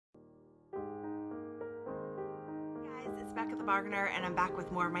it's Becca the Bargainer, and I'm back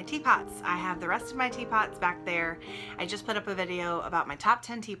with more of my teapots. I have the rest of my teapots back there. I just put up a video about my top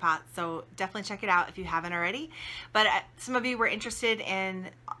 10 teapots, so definitely check it out if you haven't already. But some of you were interested in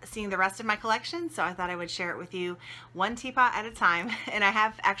seeing the rest of my collection, so I thought I would share it with you one teapot at a time. And I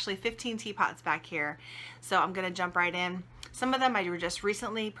have actually 15 teapots back here, so I'm going to jump right in. Some of them I just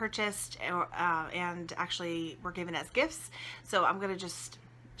recently purchased and actually were given as gifts, so I'm going to just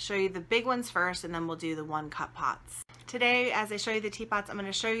show you the big ones first, and then we'll do the 1 cup pots. Today, as I show you the teapots, I'm going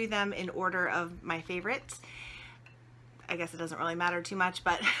to show you them in order of my favorites. I guess it doesn't really matter too much,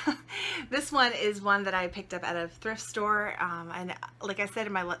 but this one is one that I picked up at a thrift store, and like I said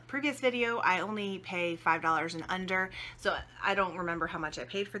in my previous video, I only pay $5 and under, so I don't remember how much I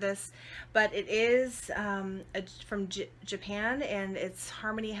paid for this, but it is from Japan, and it's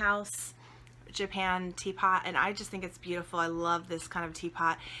Harmony House Japan teapot, and I just think it's beautiful. I love this kind of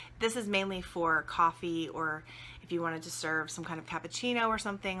teapot. This is mainly for coffee, or if you wanted to serve some kind of cappuccino or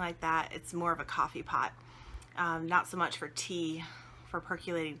something like that. It's more of a coffee pot, not so much for tea, for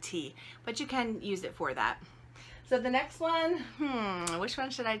percolating tea, but you can use it for that. So the next one, which one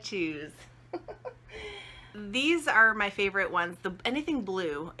should I choose? These are my favorite ones. Anything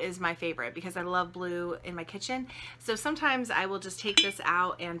blue is my favorite because I love blue in my kitchen. So sometimes I will just take this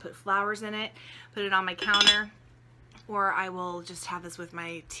out and put flowers in it, put it on my counter, or I will just have this with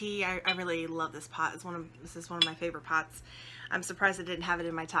my tea. I really love this pot. This is one of my favorite pots. I'm surprised I didn't have it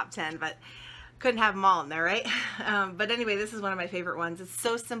in my top 10, but couldn't have them all in there, right? But anyway, this is one of my favorite ones. It's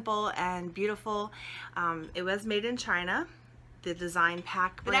so simple and beautiful. It was made in China, the Design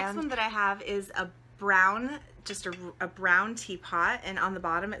Pack brand. The next one that I have is a brown, just a brown teapot, and on the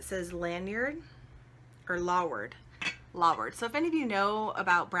bottom it says lanyard or laward. So if any of you know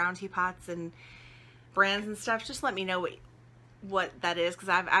about brown teapots and brands and stuff, just let me know what that is, because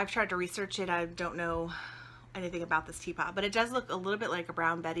I've tried to research it. I don't know anything about this teapot, but it does look a little bit like a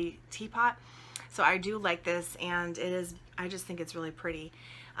Brown Betty teapot, so I do like this, and it is, I just think it's really pretty,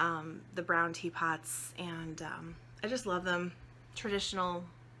 the brown teapots, and I just love them. Traditional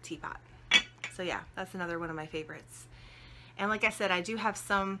teapot. So yeah, that's another one of my favorites. And like I said, I do have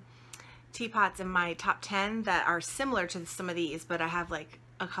some teapots in my top 10 that are similar to some of these, but I have like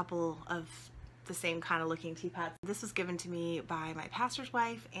a couple of the same kind of looking teapots. This was given to me by my pastor's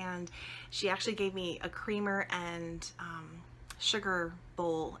wife, and she actually gave me a creamer and sugar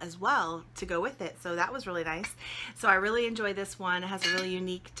bowl as well to go with it, so that was really nice. So I really enjoy this one. It has a really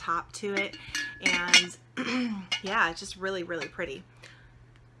unique top to it, and yeah, it's just really, really pretty.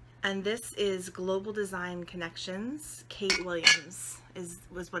 And this is Global Design Connections, Kate Williams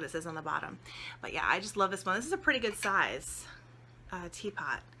was what it says on the bottom. But yeah, I just love this one. This is a pretty good size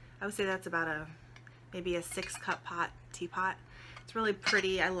teapot. I would say that's about maybe a 6-cup pot teapot. It's really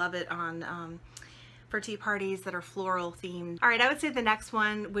pretty. I love it on for tea parties that are floral themed. All right, I would say the next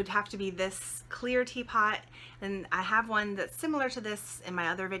one would have to be this clear teapot, and I have one that's similar to this in my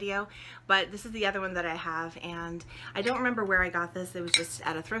other video, but this is the other one that I have, and I don't remember where I got this. It was just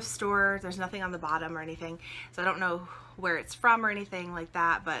at a thrift store. There's nothing on the bottom or anything, so I don't know where it's from or anything like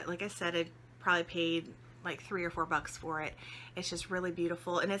that, but like I said, I probably paid like $3 or $4 for it. It's just really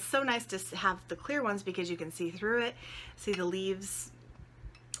beautiful, and it's so nice to have the clear ones because you can see through it, see the leaves,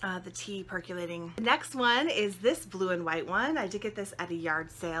 the tea percolating. The next one is this blue and white one. I did get this at a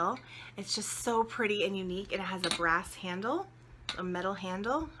yard sale. It's just so pretty and unique, and it has a brass handle, a metal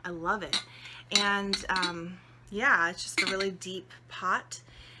handle. I love it. And yeah, it's just a really deep pot.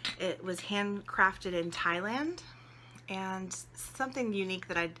 It was handcrafted in Thailand, and something unique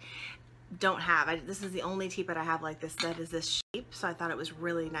that I don't have. This is the only teapot I have like this that is this shape, so I thought it was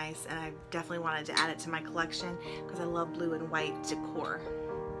really nice, and I definitely wanted to add it to my collection because I love blue and white decor.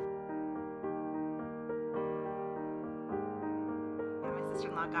 My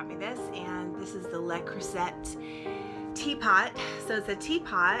sister-in-law got me this, and this is the Le Creuset teapot. So it's a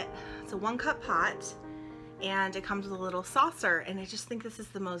teapot, it's a 1-cup pot, and it comes with a little saucer, and I just think this is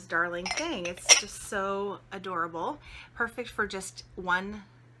the most darling thing. It's just so adorable. Perfect for just 1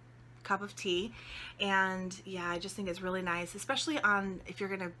 cup of tea, and yeah, I just think it's really nice, especially on if you're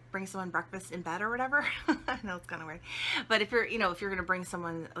gonna bring someone breakfast in bed or whatever. I know it's kind of weird, but if you're, you know, if you're gonna bring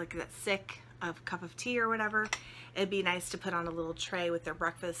someone like that's sick a cup of tea or whatever, it'd be nice to put on a little tray with their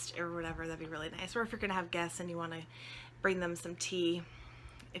breakfast or whatever. That'd be really nice. Or if you're gonna have guests and you want to bring them some tea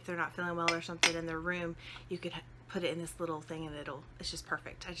if they're not feeling well or something in their room, you could put it in this little thing, and it's just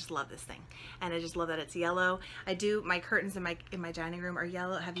perfect. I just love this thing, and I just love that it's yellow. My curtains in my dining room are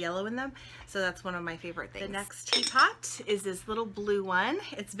yellow, have yellow in them, so that's one of my favorite things. The next teapot is this little blue one.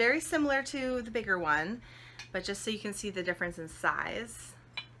 It's very similar to the bigger one, but just so you can see the difference in size.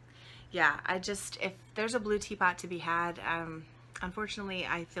 yeah, if there's a blue teapot to be had, unfortunately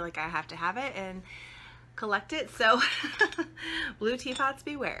I feel like I have to have it and collect it, so blue teapots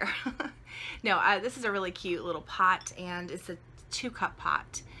beware. No, this is a really cute little pot, and it's a 2-cup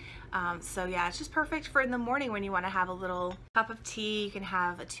pot. So yeah, it's just perfect for in the morning when you want to have a little cup of tea. You can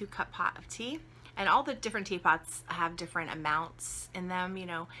have a 2-cup pot of tea, and all the different teapots have different amounts in them, you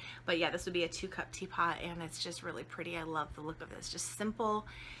know, but yeah, this would be a 2-cup teapot, and it's just really pretty. I love the look of this, just simple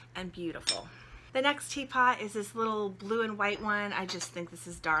and beautiful. The next teapot is this little blue and white one. I just think this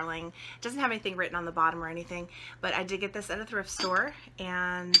is darling. It doesn't have anything written on the bottom or anything, but I did get this at a thrift store,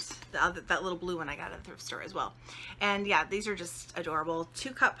 and that little blue one I got at a thrift store as well. And yeah, these are just adorable.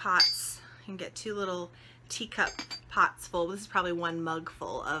 2-cup pots. You can get 2 little teacup pots full. This is probably 1 mug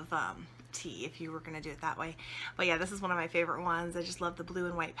full of tea if you were going to do it that way. But yeah, this is one of my favorite ones. I just love the blue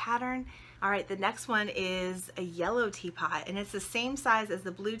and white pattern. All right, the next one is a yellow teapot, and it's the same size as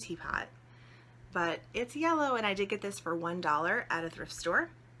the blue teapot, but it's yellow, and I did get this for $1 at a thrift store.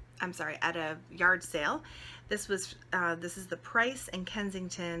 I'm sorry, at a yard sale. This is the Price and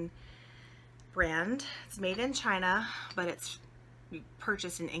Kensington brand. It's made in China, but it's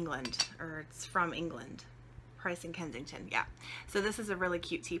purchased in England, or it's from England. Price and Kensington, yeah. So this is a really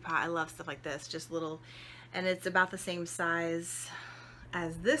cute teapot. I love stuff like this, just little, and it's about the same size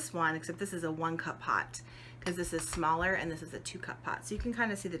as this one, except this is a 1-cup pot, because this is smaller and this is a 2-cup pot. So you can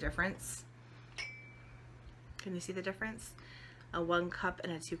kind of see the difference. Can you see the difference? A 1-cup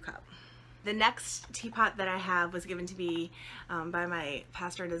and a 2-cup. The next teapot that I have was given to me by my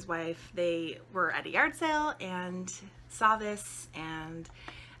pastor and his wife. They were at a yard sale and saw this, and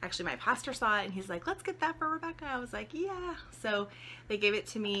actually my pastor saw it and he's like, let's get that for Rebecca. I was like, yeah. So they gave it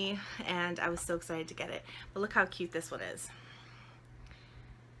to me, and I was so excited to get it. But look how cute this one is.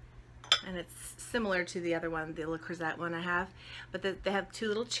 And it's similar to the other one, the Le Creuset one I have, but they have 2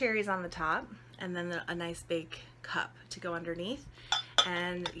 little cherries on the top, and then a nice big cup to go underneath.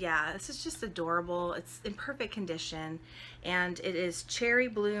 And yeah, this is just adorable. It's in perfect condition, and it is cherry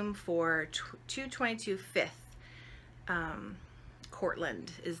bloom for 222 5th.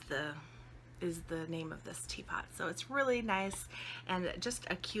 Cortland is the name of this teapot. So it's really nice, and just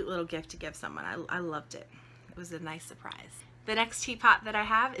a cute little gift to give someone. I loved it. It was a nice surprise. The next teapot that I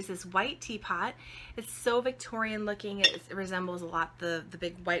have is this white teapot. It's so Victorian looking. It resembles a lot the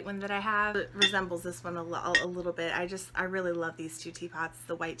big white one that I have. It resembles this one a little bit. I really love these 2 teapots,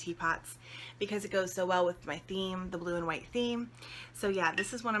 the white teapots, because it goes so well with my theme, the blue and white theme. So yeah,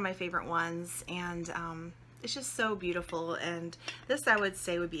 this is one of my favorite ones, and it's just so beautiful. And this, I would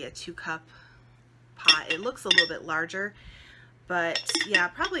say, would be a 2-cup pot. It looks a little bit larger, but yeah,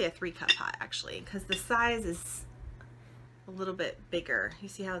 probably a 3-cup pot actually, because the size is a little bit bigger. You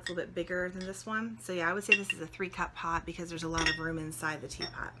see how it's a little bit bigger than this one? So yeah, I would say this is a 3-cup pot because there's a lot of room inside the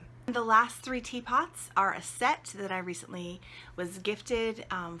teapot. The last 3 teapots are a set that I recently was gifted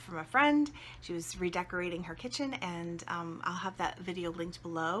from a friend. She was redecorating her kitchen, and I'll have that video linked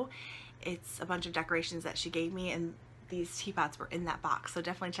below. It's a bunch of decorations that she gave me, and these teapots were in that box, so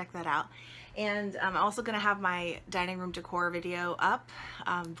definitely check that out. And I'm also going to have my dining room decor video up,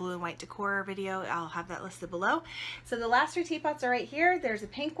 blue and white decor video. I'll have that listed below. So the last 3 teapots are right here. There's a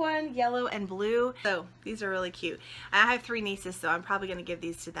pink one, yellow, and blue. So these are really cute. I have 3 nieces, so I'm probably going to give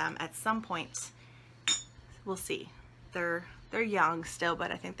these to them at some point. We'll see. They're young still,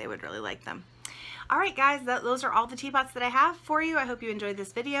 but I think they would really like them. All right, guys, those are all the teapots that I have for you. I hope you enjoyed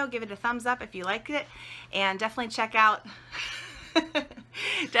this video. Give it a thumbs up if you liked it, and definitely check out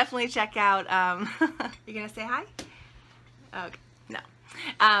definitely check out you're gonna say hi? Okay, no.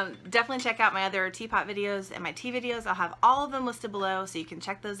 Definitely check out my other teapot videos and my tea videos. I'll have all of them listed below, so you can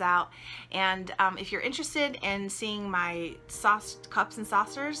check those out. And if you're interested in seeing my sauce cups and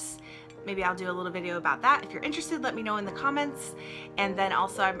saucers, maybe I'll do a little video about that. If you're interested, let me know in the comments. And then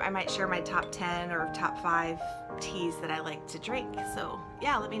also I might share my top 10 or top 5 teas that I like to drink. So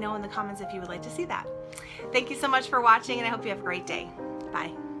yeah, let me know in the comments if you would like to see that. Thank you so much for watching, and I hope you have a great day.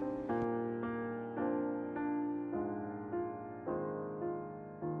 Bye.